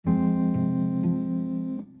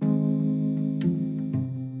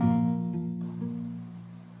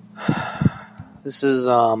This is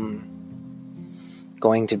going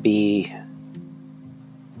to be...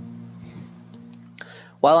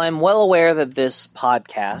 While I'm well aware that this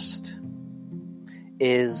podcast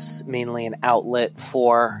is mainly an outlet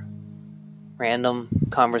for random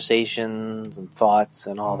conversations and thoughts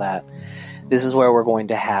and all that, this is where we're going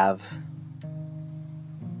to have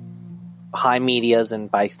HIMedia's and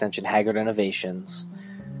by extension Haggard Innovations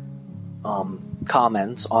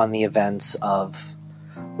comments on the events of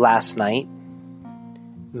last night,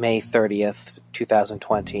 May 30th,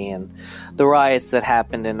 2020, and the riots that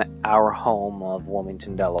happened in our home of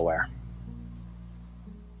Wilmington, Delaware.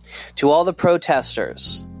 To all the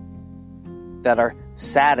protesters that are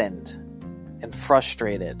saddened and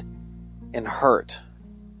frustrated and hurt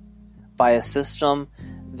by a system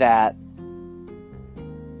that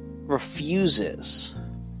refuses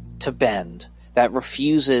to bend, that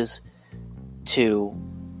refuses to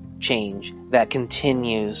change, that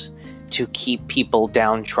continues to keep people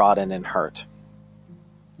downtrodden and hurt.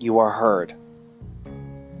 You are heard.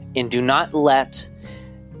 And do not let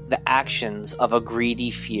the actions of a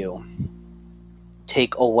greedy few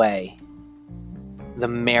take away the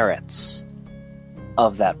merits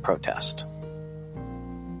of that protest.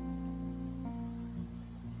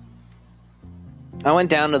 I went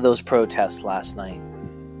down to those protests last night,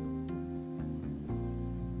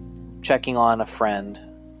 checking on a friend.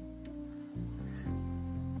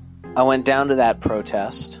 I went down to that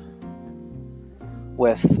protest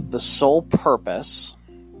with the sole purpose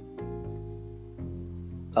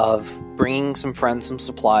of bringing some friends some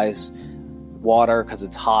supplies, water because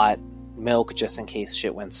it's hot, milk just in case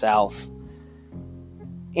shit went south,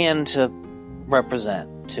 and to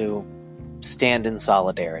represent, to stand in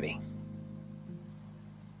solidarity.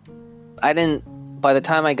 By the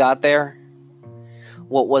time I got there,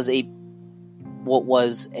 what was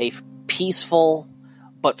a peaceful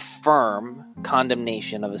but firm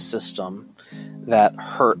condemnation of a system that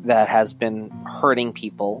has been hurting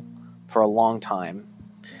people for a long time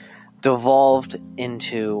devolved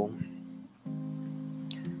into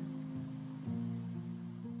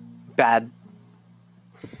bad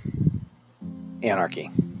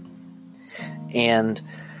anarchy. And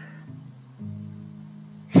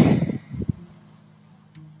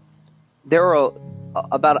there are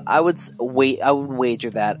I would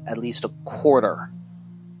wager that at least a quarter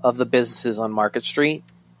of the businesses on Market Street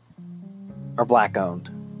are black owned.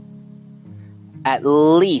 At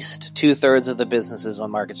least 2/3 of the businesses on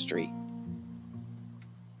Market Street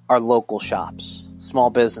are local shops, small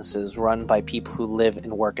businesses run by people who live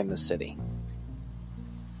and work in the city.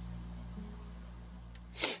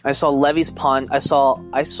 I saw Levy's Pond. I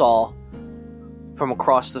saw from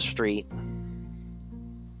across the street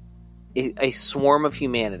a swarm of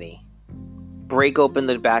humanity break open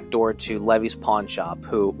the back door to Levy's Pawn Shop,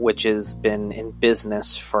 which has been in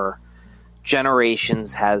business for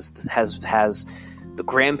generations, has the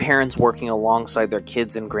grandparents working alongside their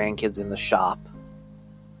kids and grandkids in the shop,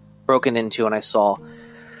 broken into, and I saw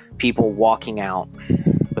people walking out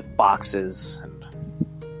with boxes and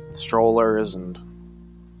strollers and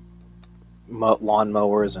lawn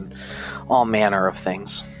mowers and all manner of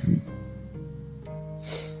things.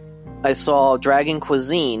 I saw Dragon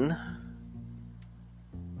Cuisine,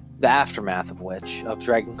 the aftermath of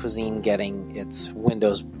Dragon Cuisine getting its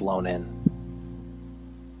windows blown in.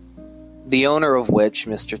 The owner of which,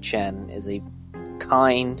 Mr. Chen, is a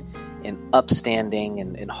kind and upstanding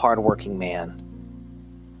and hardworking man.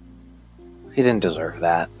 He didn't deserve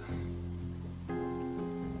that.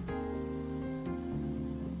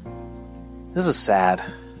 This is sad.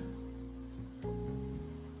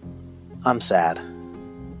 I'm sad.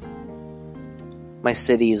 My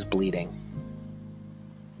city is bleeding.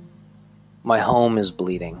 My home is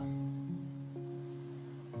bleeding.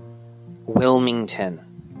 Wilmington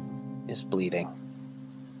is bleeding.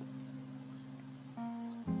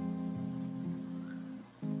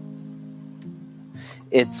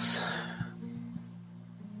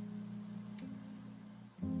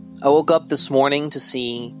 I woke up this morning to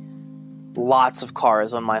see lots of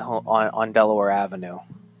cars on on Delaware Avenue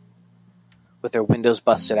with their windows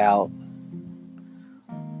busted out.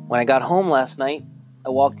 When I got home last night, I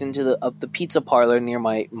walked into the pizza parlor near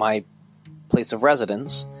my place of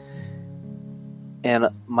residence, and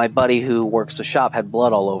my buddy who works the shop had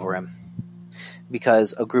blood all over him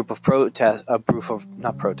because a group of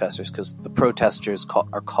not protesters, because the protesters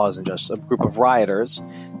are causing just a group of rioters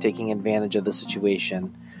taking advantage of the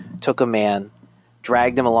situation, took a man,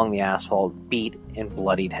 dragged him along the asphalt, beat and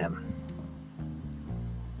bloodied him.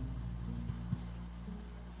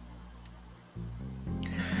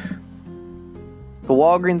 The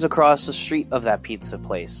Walgreens across the street of that pizza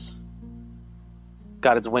place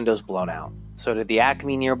got its windows blown out. So did the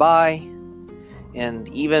Acme nearby, and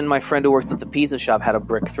even my friend who works at the pizza shop had a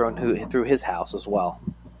brick thrown through his house as well.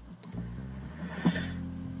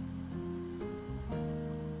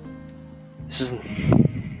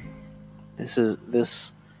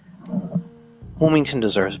 This Wilmington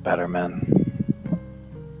deserves better, man.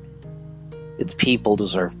 Its people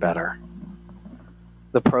deserve better.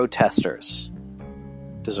 The protesters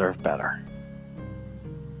deserve better.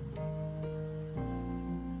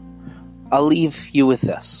 I'll leave you with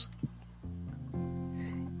this.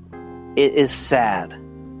 It is sad,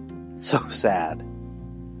 so sad,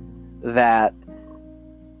 that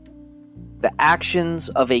the actions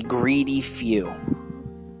of a greedy few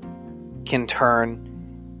can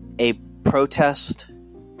turn a protest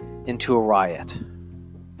into a riot,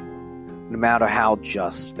 no matter how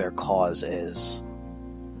just their cause is.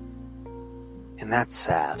 And that's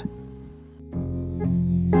sad.